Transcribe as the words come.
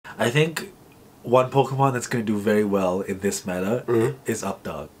I think one Pokemon that's going to do very well in this meta is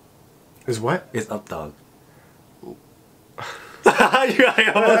Updog. Is what? Is Updog.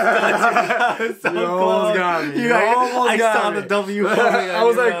 I almost got you. So you almost got me. I saw the W coming. I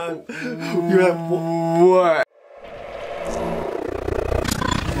was like, you have what?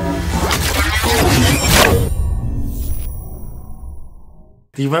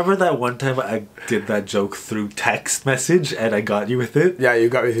 Do you remember that one time I did that joke through text message and I got you with it? Yeah, you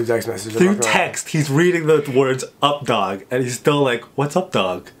got me through text message. Through text, he's reading the words up dog and he's still like, what's up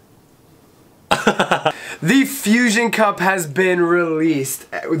dog? The Fusion Cup has been released.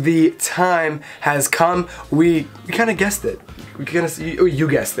 The time has come. We kind of guessed it. You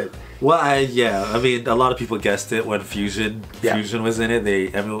guessed it. Well, yeah. I mean, a lot of people guessed it when Fusion was in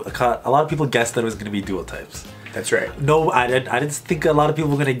it. A lot of people guessed that it was going to be dual types. That's right. No, I didn't think a lot of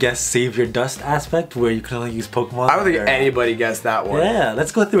people were gonna guess Save Your Dust aspect, where you can only use Pokemon. I don't think anybody guessed that one. Yeah,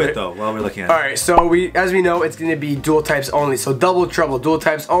 let's go through it though while we're looking at it. Alright, so as we know, it's gonna be dual types only. So double trouble, dual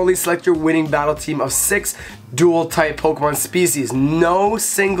types only. Select your winning battle team of 6 dual type Pokemon species. No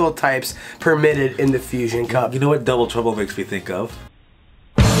single types permitted in the Fusion Cup. You know what double trouble makes me think of?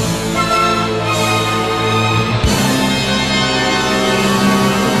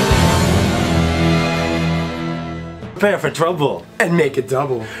 Prepare for trouble. And make it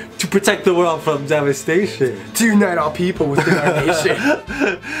double. To protect the world from devastation. To unite all people within our nation.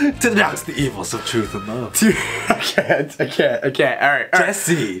 To denounce the evils of truth and love. I can't. Alright.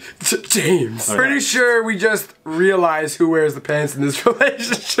 Jesse. James. Okay. Pretty sure we just realized who wears the pants in this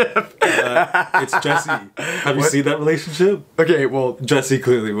relationship. It's Jesse. Have you seen that relationship? Okay, well. Jesse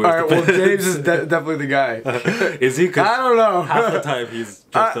clearly wears the pants. Well, James is definitely the guy. Is he? I don't know. Half the time he's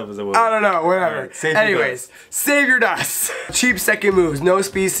dressed up as a woman. I don't know, whatever. Right, anyways, Save Your Dust. Cheap second moves. No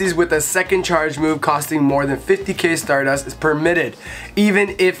species with a second charge move costing more than 50k Stardust is permitted,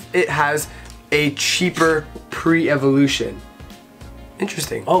 even if it has a cheaper pre-evolution.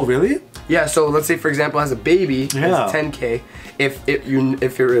 Interesting. Oh, really? Yeah, so let's say for example it has a baby, it's 10k. If it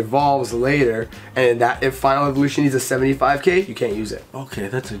evolves later and if final evolution needs a 75k, you can't use it. Okay,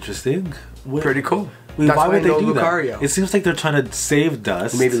 that's interesting. Pretty cool. Wait, why would they do that? It seems like they're trying to save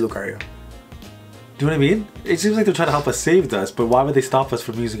Dust. Maybe Lucario. Do you know what I mean? It seems like they're trying to help us save Dust, but why would they stop us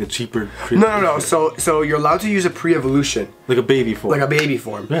from using a cheaper No. So you're allowed to use a pre-evolution. Like a baby form. Like a baby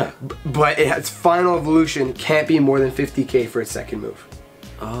form. Yeah. But its final evolution can't be more than 50k for its second move.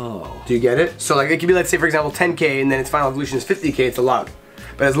 Oh. Do you get it? So like it could be, let's say for example 10k and then its final evolution is 50k, it's allowed.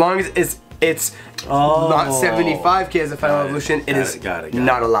 But as long as it's not 75k as a final evolution, it is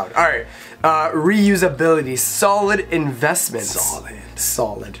not allowed. Alright. Reusability. Solid investments.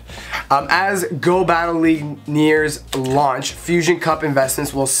 Solid. As Go Battle League nears launch, Fusion Cup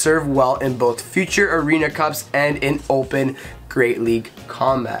investments will serve well in both future Arena Cups and in Open Great League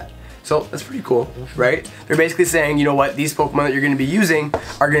combat. So that's pretty cool, right? They're basically saying, you know what, these Pokemon that you're going to be using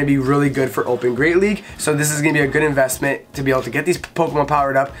are going to be really good for Open Great League. So this is going to be a good investment to be able to get these Pokemon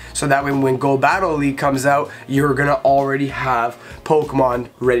powered up so that when Go Battle League comes out, you're going to already have Pokemon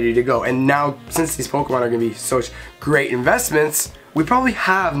ready to go. And now, since these Pokemon are going to be such great investments, we probably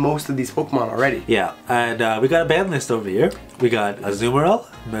have most of these Pokemon already. Yeah, and we got a ban list over here. We got Azumarill,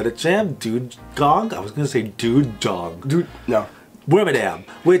 Medicham, Dugong. I was going to say Dudong. No. Wormadam,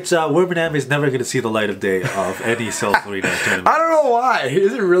 which Wormadam is never going to see the light of day of any self-arena tournament. I don't know why.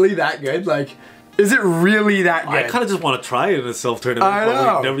 Is it really that good? Like, is it really that good? I kind of just want to try it in a self-tournament. I know.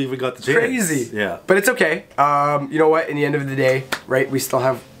 But we never even got the chance. Crazy. Yeah. But it's okay. You know what? In the end of the day, right, we still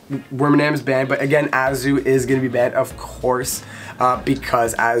have Wormadam's banned, but again, Azu is going to be banned, of course,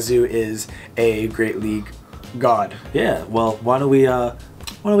 because Azu is a Great League god. Yeah. Well, why don't we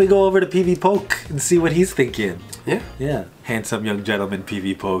go over to PvPoke and see what he's thinking? Yeah. Yeah. Handsome young gentleman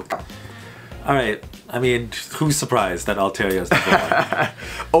PvPoke. Alright, I mean, who's surprised that Alteria's number 1?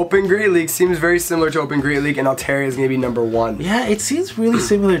 Open Great League seems very similar to Open Great League, and Altaria is going to be number 1. Yeah, it seems really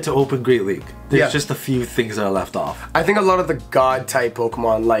similar to Open Great League. There's just a few things that are left off. I think a lot of the god type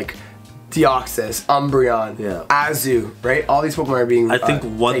Pokemon like Deoxys, Umbreon, Azu, right? All these Pokemon are being I think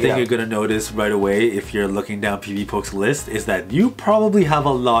one thing you're going to notice right away if you're looking down PvPoke's list is that you probably have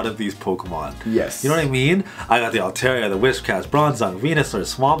a lot of these Pokemon. Yes. You know what I mean? I got the Altaria, the Wishcast, Bronzong, Venusaur,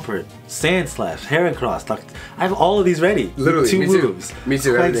 Swampert, Sandslash, Heracross. I have all of these ready. Literally, 2 moves. Me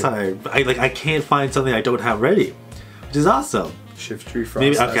too. I can't find something I don't have ready, which is awesome. Shiftry Frost.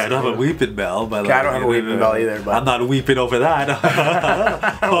 Maybe, okay, I don't have a Weeping Bell, but I don't have a Weeping Bell either. But I'm not weeping over that.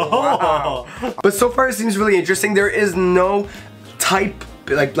 Wow. But so far it seems really interesting. There is no type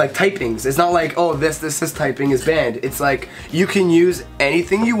like typings. It's not like, oh, this typing is banned. It's like you can use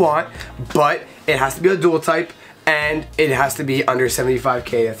anything you want, but it has to be a dual type. And it has to be under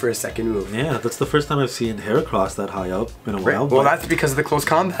 75k for a second move. Yeah, that's the first time I've seen Heracross that high up in a while. Well, that's because of the close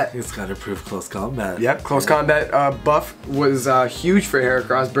combat. It's got to improve close combat. Yep, close combat buff was huge for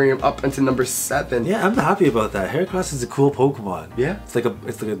Heracross, bringing him up into number 7. Yeah, I'm happy about that. Heracross is a cool Pokemon. Yeah, it's like a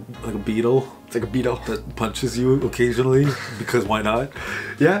beetle. It's like a beetle that punches you occasionally because why not?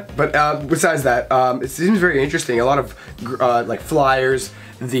 Yeah, but besides that, it seems very interesting. A lot of like flyers,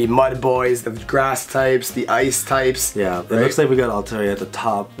 the mud boys, the grass types, the ice types. Yeah, it looks like we got Altaria at the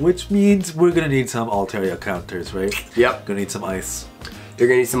top, which means we're gonna need some Altaria counters, right? Yep. Gonna need some ice. You're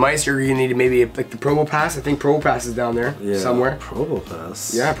gonna need some ice. You're gonna need maybe like the Probopass. I think Probopass is down there somewhere.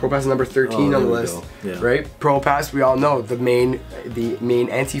 Probopass. Yeah, Probopass is number 13 on the list. Yeah. Right? Probopass, we all know the main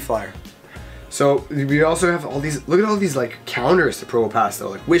anti-flyer. So we also have all these. Look at all these like counters to Probopass though,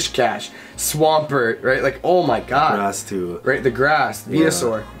 like Wishcash, Swampert, right? Like oh my god. Grass too. Right, the grass,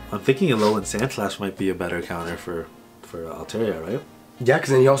 Venusaur. I'm thinking Alolan Sandslash might be a better counter for Altaria, right? Yeah, because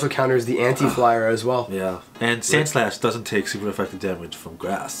then he also counters the anti-flyer as well. Yeah, and Sandslash doesn't take super effective damage from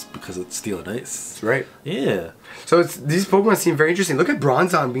grass because it's steel and ice. That's right. Yeah. So these Pokemon seem very interesting. Look at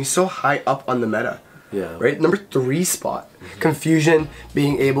Bronzong being so high up on the meta. Yeah. Right? Number 3 spot. Confusion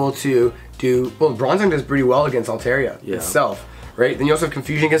being able to do... Well, Bronzong does pretty well against Altaria itself. Right? Then you also have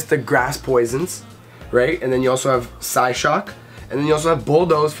Confusion against the grass poisons. Right? And then you also have Psyshock. And then you also have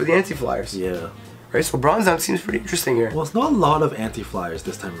Bulldoze for the anti-flyers. Yeah. Right? So Bronzong seems pretty interesting here. Well, it's not a lot of anti-flyers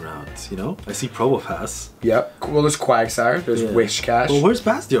this time around, you know? I see Probopass. Yep. Well, there's Quagsire. There's Wishcash. Well, where's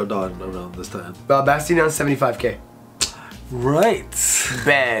Bastiodon around this time? Bastiodon's 75k. Right.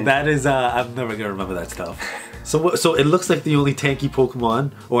 Ben. That is, I'm never gonna remember that stuff. So it looks like the only tanky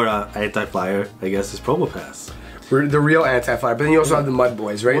Pokemon, or anti-flyer, I guess, is Probopass. The real anti-flyer, but then you also have the Mud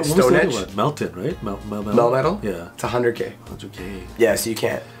Boys, right? Stone Edge. Melton, right? Melmetal? Yeah. It's 100k. 100k. Yeah, so you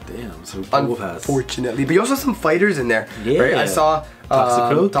can't. Damn, so Probopass. Unfortunately. But you also have some fighters in there. Yeah. Right? I saw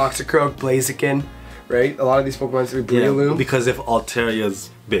Toxicroak, Blaziken, right? A lot of these Pokemon to be Breloom. Because if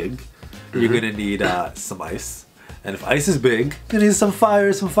Altaria's big, you're gonna need some ice. And if ice is big, then there's some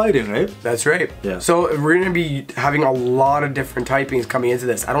fire, some fighting, right? That's right. Yeah. So we're going to be having a lot of different typings coming into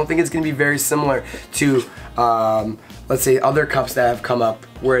this. I don't think it's going to be very similar to, let's say, other cups that have come up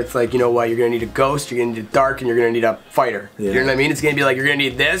where it's like, you know what, you're going to need a ghost, you're going to need a dark, and you're going to need a fighter. Yeah. You know what I mean? It's going to be like, you're going to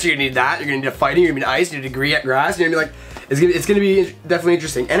need this, you're going to need that, you're going to need a fighting, you're going to need ice, you're going to need grass, you're going to be like, it's gonna be definitely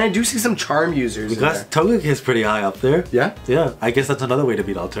interesting. And I do see some charm users. Because Togekiss pretty high up there. Yeah? Yeah. I guess that's another way to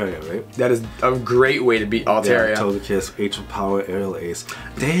beat Altaria, right? That is a great way to beat Altaria. Yeah, Togekiss, Ancient Power, Aerial Ace.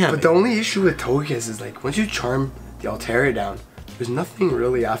 Damn. But the only issue with Togekiss is like, once you charm the Altaria down, there's nothing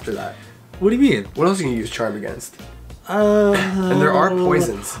really after that. What do you mean? What else can you use charm against? And there are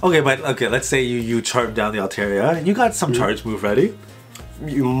poisons. Okay, but let's say you charm down the Altaria and you got some charge move ready.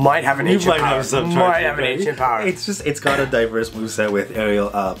 You might have an ancient power. Ancient power. It's got a diverse moveset with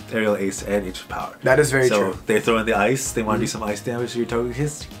aerial ace and ancient power. That is very true. So they throw in the ice, they want to do some ice damage to your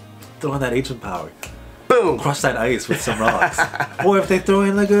Togekiss, throw in that ancient power. Boom! Crush that ice with some rocks. Or if they throw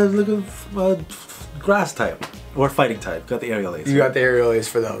in like a grass type or fighting type, got the aerial ace. You got the aerial ace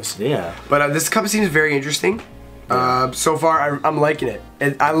for those. Yeah. But this cup seems very interesting. So far, I'm liking it.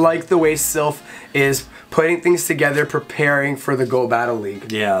 I like the way Sylph is putting things together, preparing for the Go Battle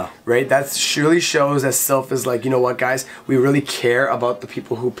League. Yeah. Right? That surely shows that Sylph is like, you know what, guys? We really care about the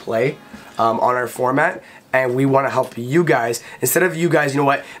people who play on our format, and we want to help you guys. Instead of you guys, you know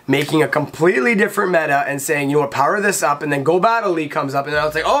what, making a completely different meta and saying, you know what, power this up, and then Go Battle League comes up, and then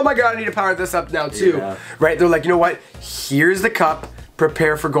it's like, oh my god, I need to power this up now too. Yeah. Right? They're like, you know what, here's the cup.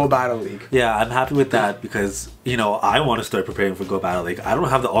 Prepare for Go Battle League. Yeah, I'm happy with that because, you know, I want to start preparing for Go Battle League. I don't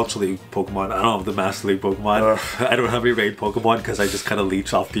have the Ultra League Pokemon. I don't have the Master League Pokemon. I don't have any raid Pokemon because I just kind of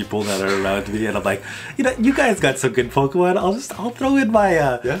leech off people that are around me, and I'm like, you know, you guys got some good Pokemon. I'll throw in my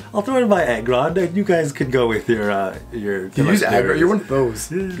I'll throw in my Aggron, and you guys can go with your you use Aggron. You're one of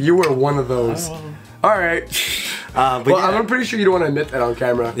those. Yeah. You were one of those. All right. Well, yeah. I'm pretty sure you don't want to admit that on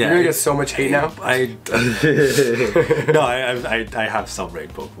camera. Yeah, you're gonna get so much hate now. No, I have some raid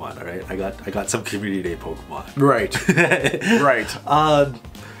Pokemon. All right, I got some community day Pokemon. Right. Right.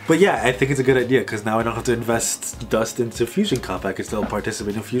 But yeah, I think it's a good idea because now I don't have to invest dust into Fusion Cup. I can still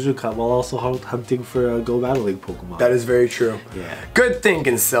participate in Fusion Cup while also hunting for a Go Battle League Pokemon. That is very true. Yeah. Good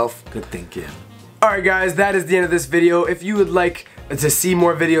thinking, Sylph. Good thinking. Alright guys, that is the end of this video. If you would like to see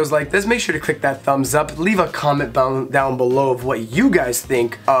more videos like this, make sure to click that thumbs up. Leave a comment down below of what you guys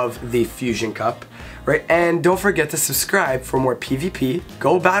think of the Fusion Cup. Right? And don't forget to subscribe for more PvP,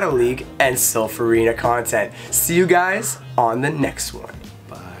 Go Battle League, and Sylph Arena content. See you guys on the next one.